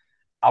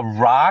 A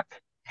rock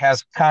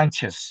has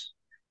conscious,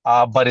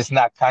 but it's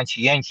not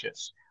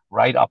conscientious,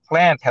 right? A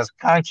plant has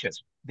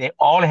conscious. They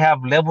all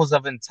have levels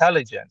of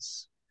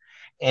intelligence,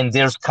 and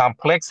there's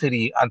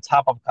complexity on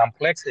top of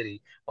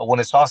complexity. But when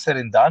it's all said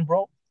and done,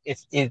 bro,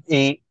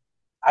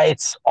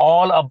 it's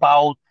all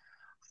about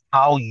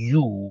how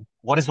you.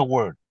 What is a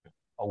word?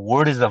 A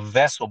word is a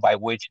vessel by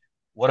which.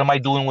 What am I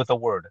doing with a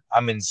word?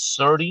 I'm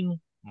inserting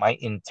my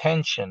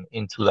intention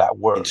into that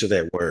word. Into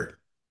that word.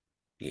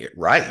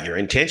 Right. Your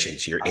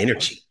intentions, your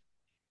energy.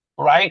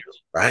 Right.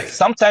 Right.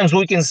 Sometimes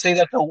we can say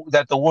that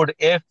the word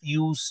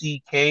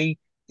F-U-C-K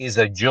is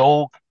a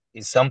joke,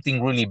 is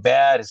something really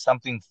bad, is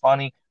something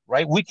funny,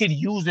 right? We could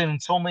use it in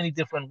so many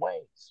different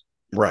ways.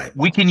 Right.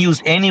 We can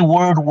use any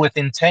word with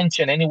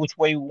intention, any which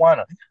way we want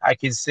to. I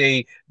can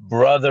say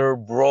brother,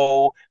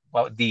 bro,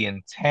 but the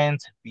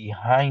intent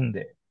behind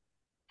it.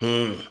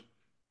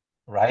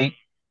 Right?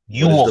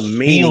 You what is will the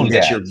meaning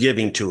feel that you're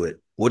giving to it?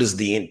 What is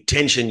the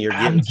intention you're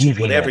giving to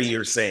whatever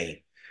you're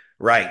saying?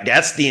 Right.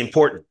 That's the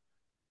important.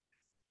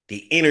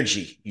 The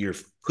energy you're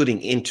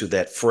putting into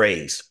that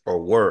phrase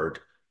or word.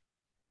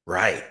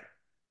 Right.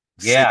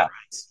 Yeah.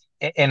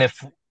 And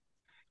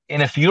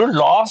if you're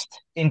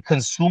lost in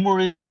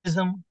consumerism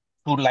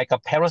to like a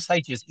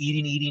parasite, just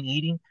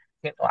eating,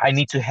 I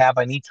need to have,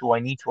 I need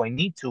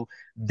to,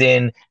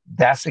 then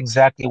that's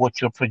exactly what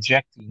you're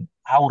projecting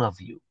out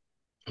of you.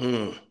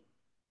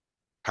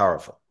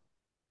 Powerful.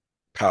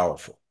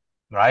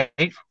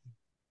 Right?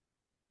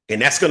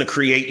 And that's going to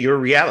create your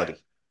reality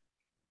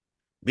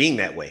being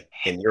that way.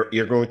 And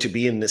you're going to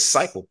be in this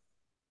cycle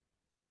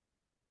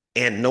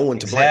and no one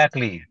to blame.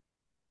 Exactly.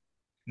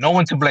 No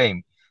one to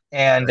blame.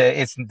 And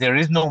there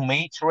is no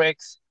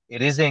matrix.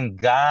 It isn't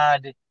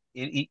God.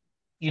 It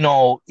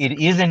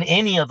isn't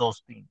any of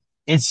those things.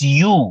 It's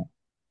you.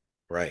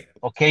 Right.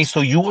 Okay.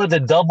 So you were the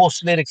double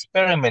slit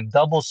experiment,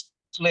 double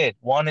slit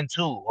 1 and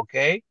 2.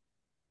 Okay.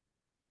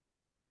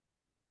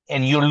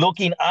 And you're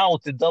looking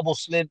out the double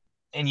slit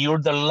and you're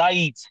the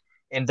light,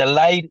 and the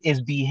light is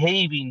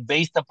behaving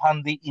based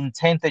upon the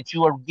intent that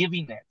you are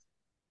giving it.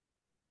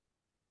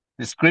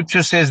 The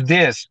scripture says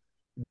this,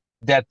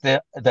 that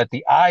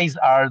the eyes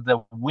are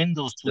the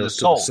windows to the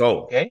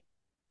soul. Okay.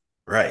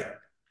 Right.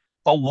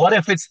 But what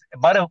if it's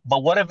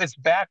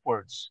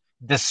backwards?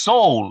 The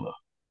soul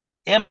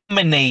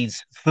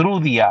emanates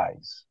through the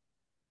eyes.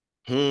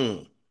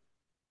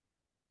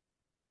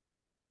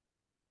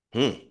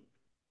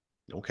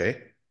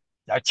 Okay.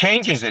 That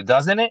changes it,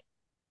 doesn't it?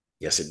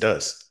 Yes, it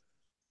does.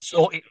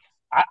 So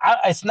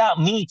it's not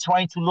me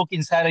trying to look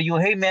inside of you.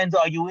 Hey, man,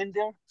 are you in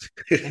there?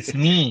 It's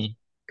me.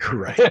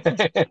 Right.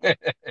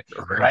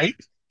 Right.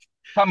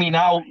 Coming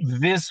out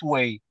this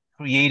way,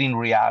 creating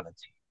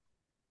reality.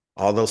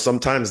 Although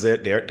sometimes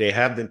there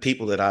have been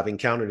people that I've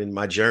encountered in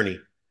my journey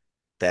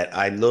that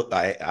I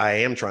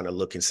am trying to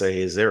look and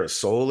say, is there a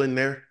soul in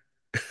there?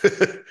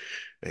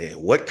 Man,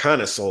 what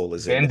kind of soul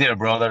is in there,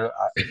 brother?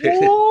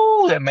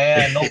 Ooh,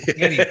 man, no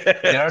kidding.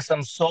 There are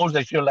some souls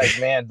that you're like,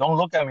 man, don't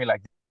look at me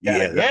like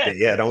that.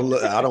 Yeah. Don't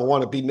look. I don't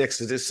want to be next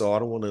to this soul. I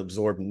don't want to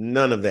absorb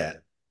none of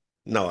that.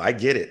 No, I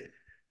get it.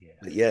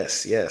 Yeah.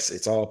 Yes,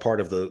 it's all part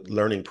of the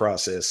learning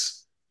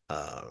process,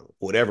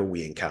 whatever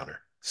we encounter.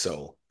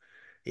 So,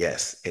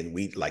 yes, and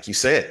we, like you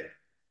said,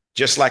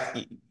 just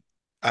like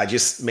I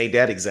just made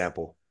that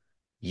example.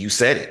 You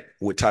said it.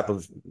 What type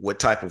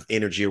of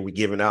energy are we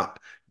giving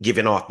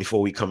off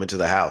before we come into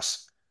the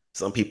house?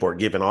 Some people are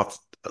giving off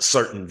a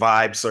certain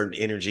vibe, certain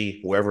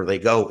energy wherever they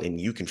go, and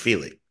you can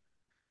feel it.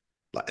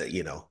 Like,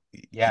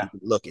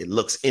 look, it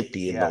looks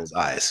empty in those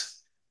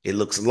eyes. It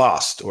looks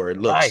lost, or it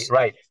looks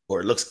right, or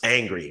it looks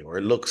angry, or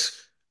it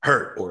looks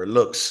hurt, or it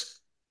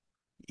looks,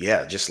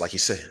 just like you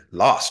said,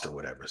 lost or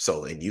whatever.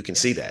 So, and you can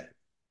see that.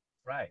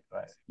 Right.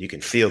 You can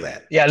feel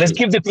that. Yeah, let's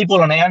give the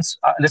people an answer.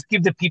 Let's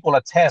give the people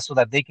a test so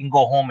that they can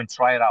go home and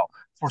try it out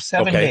for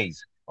 7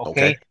 days.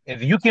 Okay?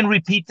 If you can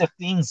repeat the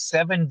thing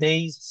 7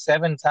 days,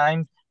 7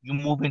 times, you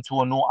move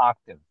into a new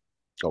octave.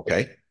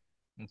 Okay.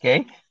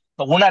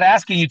 But we're not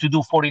asking you to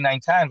do 49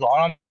 times. All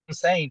I'm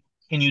saying,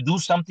 can you do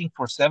something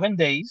for 7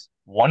 days,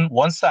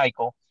 one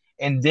cycle,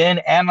 and then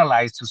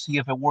analyze to see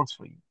if it works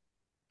for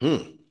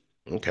you?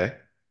 Okay.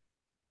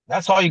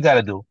 That's all you got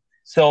to do.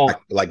 So,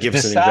 like give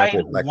us an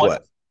example. Like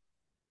what?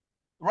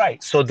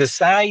 Right. So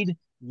decide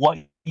what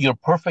your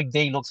perfect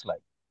day looks like.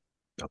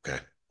 Okay.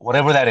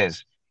 Whatever that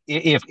is.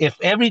 If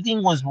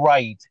everything was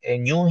right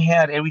and you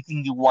had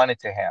everything you wanted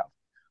to have,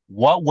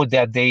 what would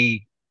that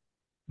day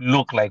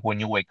look like when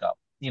you wake up?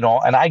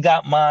 And I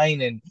got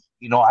mine, and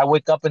I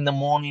wake up in the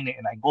morning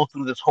and I go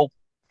through this whole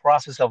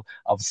process of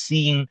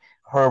seeing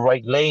her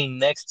right laying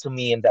next to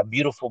me and that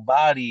beautiful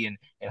body, and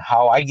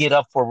how I get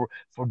up for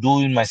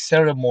doing my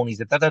ceremonies,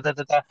 and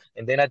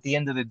then at the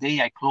end of the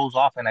day I close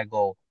off and I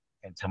go,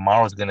 and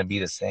tomorrow is going to be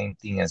the same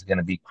thing. It's going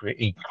to be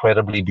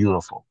incredibly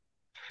beautiful.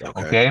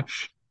 Okay. Okay.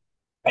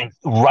 And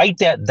write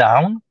that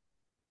down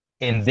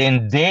and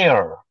then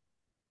dare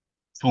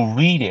to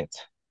read it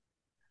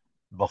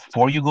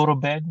before you go to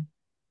bed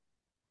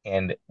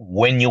and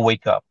when you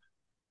wake up.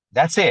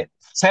 That's it.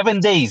 7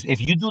 days.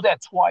 If you do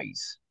that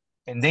twice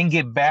and then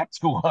get back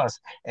to us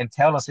and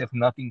tell us if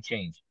nothing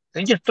changed,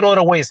 then just throw it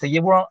away and say,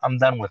 yeah, well, I'm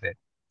done with it.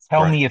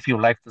 Tell Right. me if your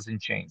life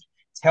doesn't change.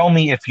 Tell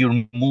me if your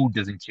mood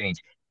doesn't change.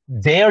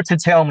 Dare to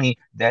tell me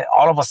that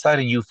all of a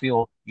sudden you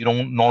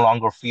don't no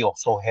longer feel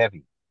so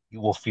heavy.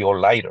 You will feel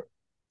lighter.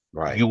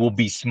 Right. You will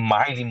be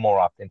smiling more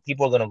often.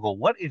 People are gonna go,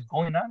 what is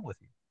going on with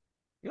you?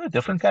 You're a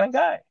different kind of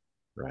guy.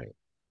 Right.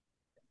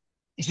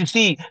 You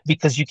see,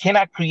 because you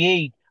cannot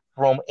create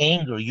from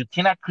anger, you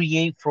cannot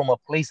create from a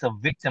place of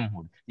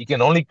victimhood. You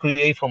can only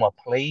create from a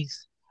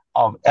place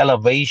of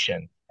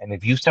elevation. And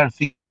if you start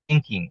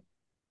thinking,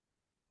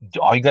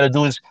 all you got to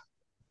do is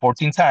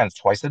 14 times,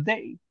 twice a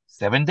day,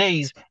 7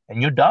 days,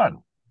 and you're done.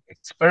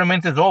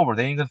 Experiment is over.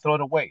 Then you can throw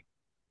it away.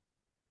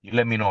 You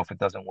let me know if it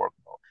doesn't work.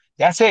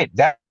 That's it.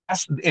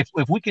 That's if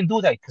we can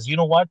do that, because you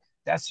know what?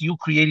 That's you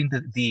creating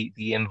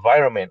the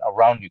environment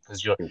around you,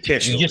 because you just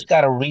Intentionally.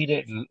 gotta read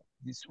it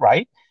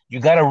right. You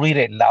gotta read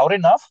it loud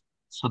enough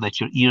so that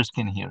your ears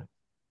can hear it.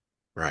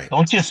 Right.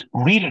 Don't just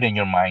read it in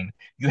your mind.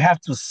 You have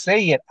to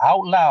say it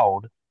out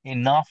loud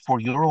enough for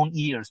your own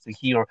ears to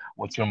hear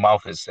what your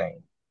mouth is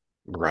saying.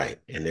 Right.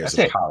 And there's That's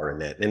a it. power in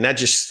that. And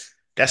that's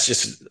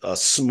just a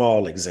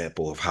small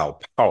example of how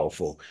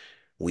powerful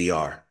we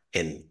are.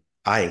 And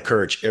I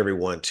encourage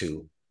everyone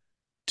to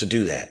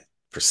do that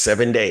for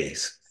 7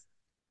 days.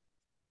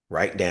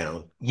 Write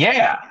down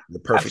Yeah, the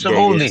perfect day is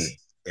absolutely.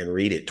 and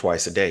read it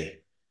twice a day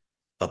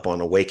up on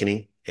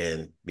awakening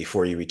and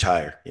before you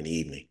retire in the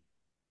evening.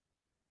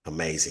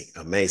 Amazing.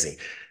 Amazing.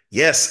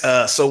 Yes.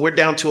 So we're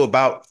down to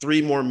about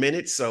 3 more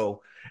minutes.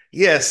 So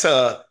yes,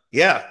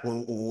 yeah,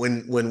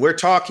 when we're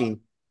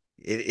talking,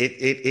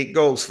 it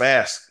goes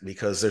fast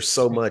because there's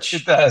so It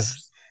much,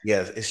 does.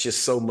 yeah, it's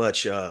just so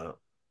much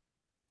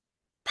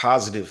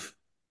positive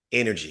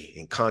energy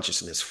and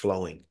consciousness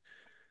flowing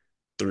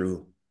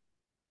through,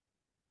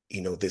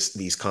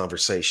 these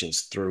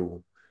conversations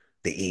through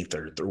the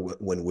ether, through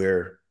when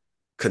we're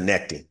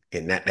connecting.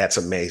 And that's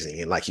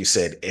amazing. And like you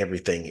said,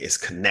 everything is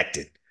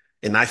connected.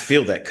 And I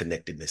feel that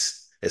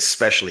connectedness,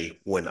 especially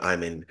when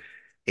I'm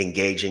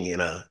engaging in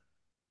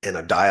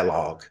a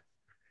dialogue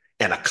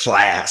and a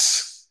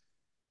class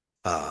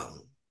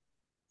um,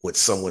 with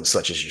someone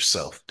such as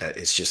yourself. That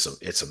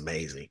it's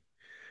amazing.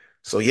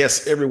 So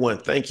yes, everyone,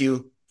 thank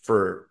you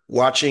for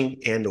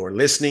watching and or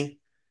listening.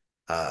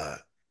 Uh,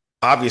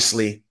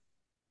 Obviously,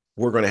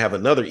 we're going to have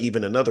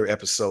another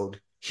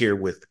episode here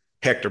with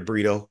Hector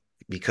Brito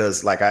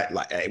because what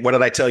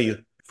did I tell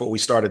you before we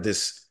started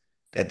this?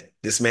 That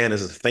this man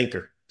is a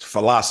thinker,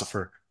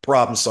 philosopher,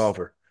 problem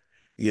solver.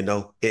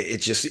 It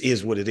just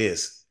is what it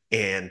is.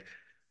 And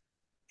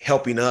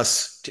helping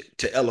us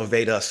to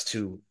elevate us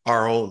to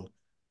our own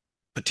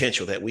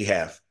potential that we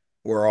have.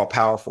 We're all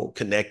powerful,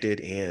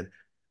 connected, and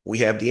we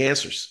have the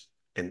answers.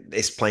 And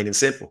it's plain and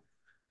simple.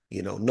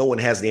 No one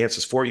has the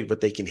answers for you, but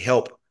they can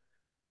help.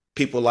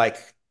 People like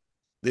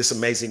this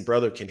amazing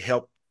brother can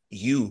help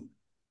you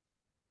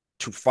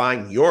to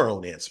find your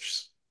own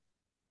answers.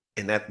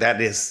 And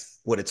that is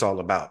what it's all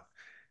about.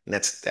 And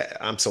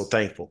I'm so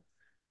thankful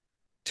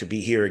to be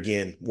here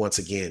again, once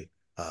again,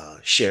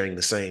 sharing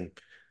the same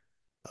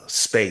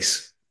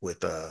space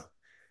with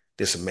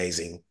this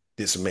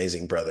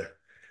amazing brother.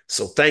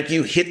 So thank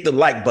you. Hit the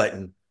like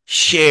button,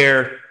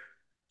 share,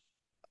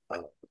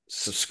 uh,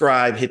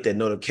 subscribe, hit that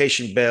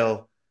notification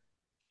bell,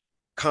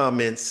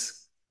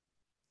 comments,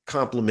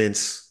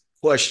 compliments,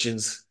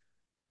 questions.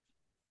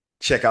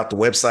 Check out the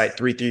website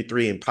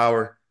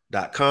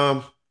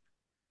 333empower.com.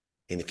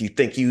 And if you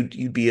think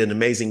you'd be an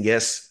amazing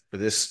guest for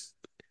this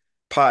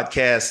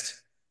podcast,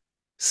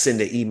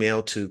 send an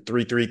email to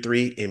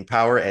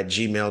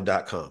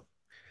 333empower@gmail.com.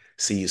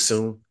 See you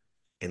soon.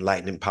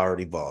 Enlightened,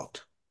 Empowered,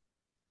 Evolved.